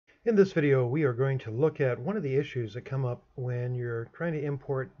In this video, we are going to look at one of the issues that come up when you're trying to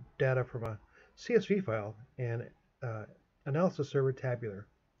import data from a CSV file in Analysis Server Tabular.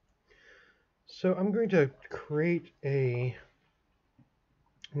 So I'm going to create a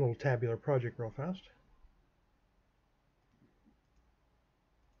little tabular project real fast.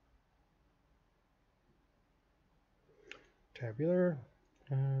 Tabular,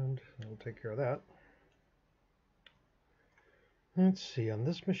 and we'll take care of that. Let's see, on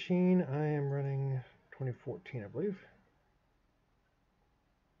this machine I am running 2014, I believe.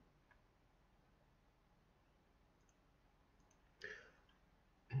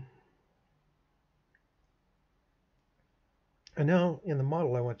 And now in the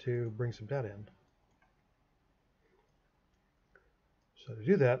model I want to bring some data in. So to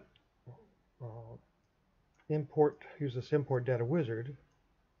do that, I'll use this import data wizard.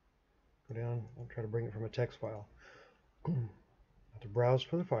 Go down, I'll try to bring it from a text file. I have to browse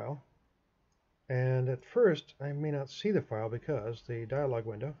for the file. And at first, I may not see the file because the dialog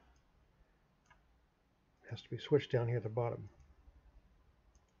window has to be switched down here at the bottom.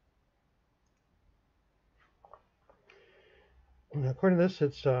 Now, according to this,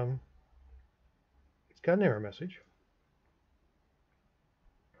 it's got an error message.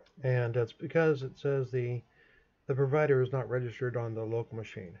 And that's because it says the provider is not registered on the local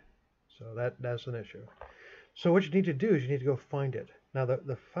machine. So that's an issue. So what you need to do is you need to go find it. Now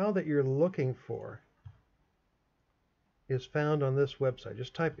the file that you're looking for is found on this website.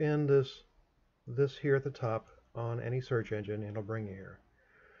 Just type in this here at the top on any search engine and it'll bring you here.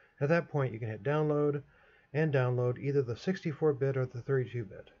 At that point you can hit download and download either the 64-bit or the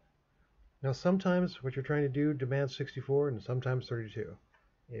 32-bit. Now sometimes what you're trying to do demands 64 and sometimes 32.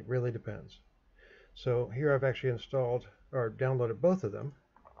 It really depends. So here I've actually installed or downloaded both of them.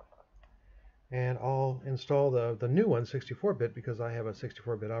 And I'll install the new one, 64-bit, because I have a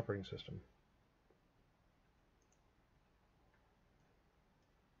 64-bit operating system.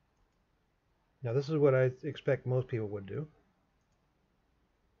 Now this is what I expect most people would do.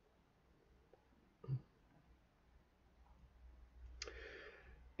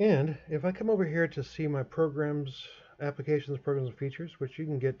 And if I come over here to see my programs, applications, programs, and features, which you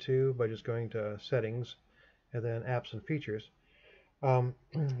can get to by just going to settings and then apps and features, I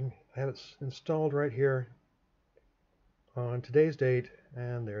have it installed right here on today's date,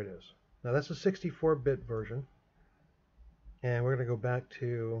 and there it is. Now that's a 64-bit version, and we're going to go back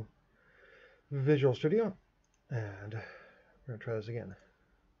to Visual Studio, and we're going to try this again.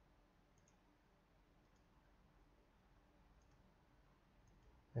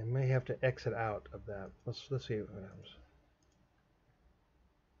 I may have to exit out of that. Let's see what happens.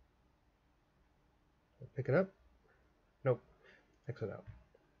 Pick it up. Nope. Exit out.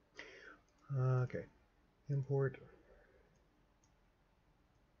 Okay. Import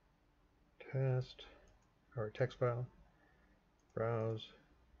test or text file. Browse.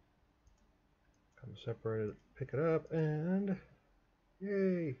 Come separate it. Pick it up, and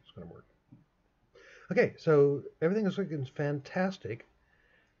yay! It's going to work. Okay, so everything is looking fantastic.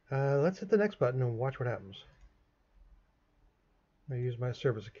 Let's hit the next button and watch what happens. I use my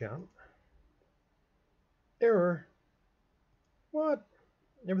service account. Error. What?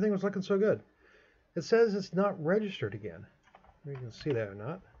 Everything was looking so good. It says it's not registered again. You can see that or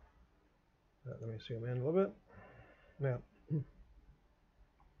not. Let me zoom in a little bit. Yeah.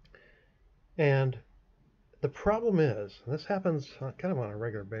 And the problem is, and this happens kind of on a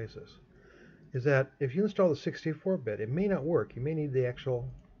regular basis, is that if you install the 64-bit, it may not work. You may need the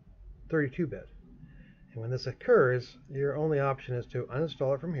actual 32-bit. And when this occurs, your only option is to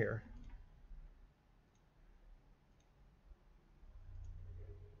uninstall it from here.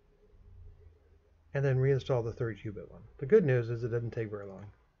 And then reinstall the 32-bit one. The good news is it doesn't take very long.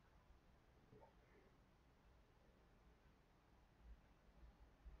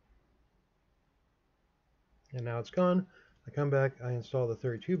 And now it's gone. I come back, I install the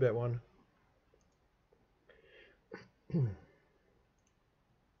 32-bit one.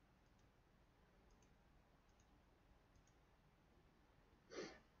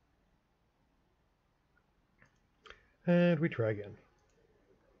 And we try again.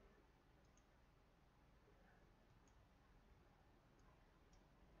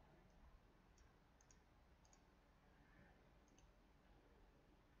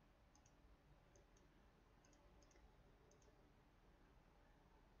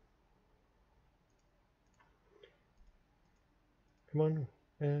 Come on,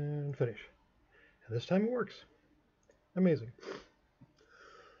 and finish. And this time it works. Amazing.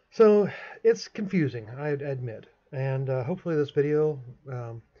 So it's confusing, I admit. And hopefully this video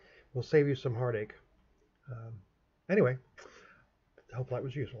will save you some heartache. Anyway, hope that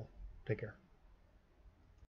was useful. Take care.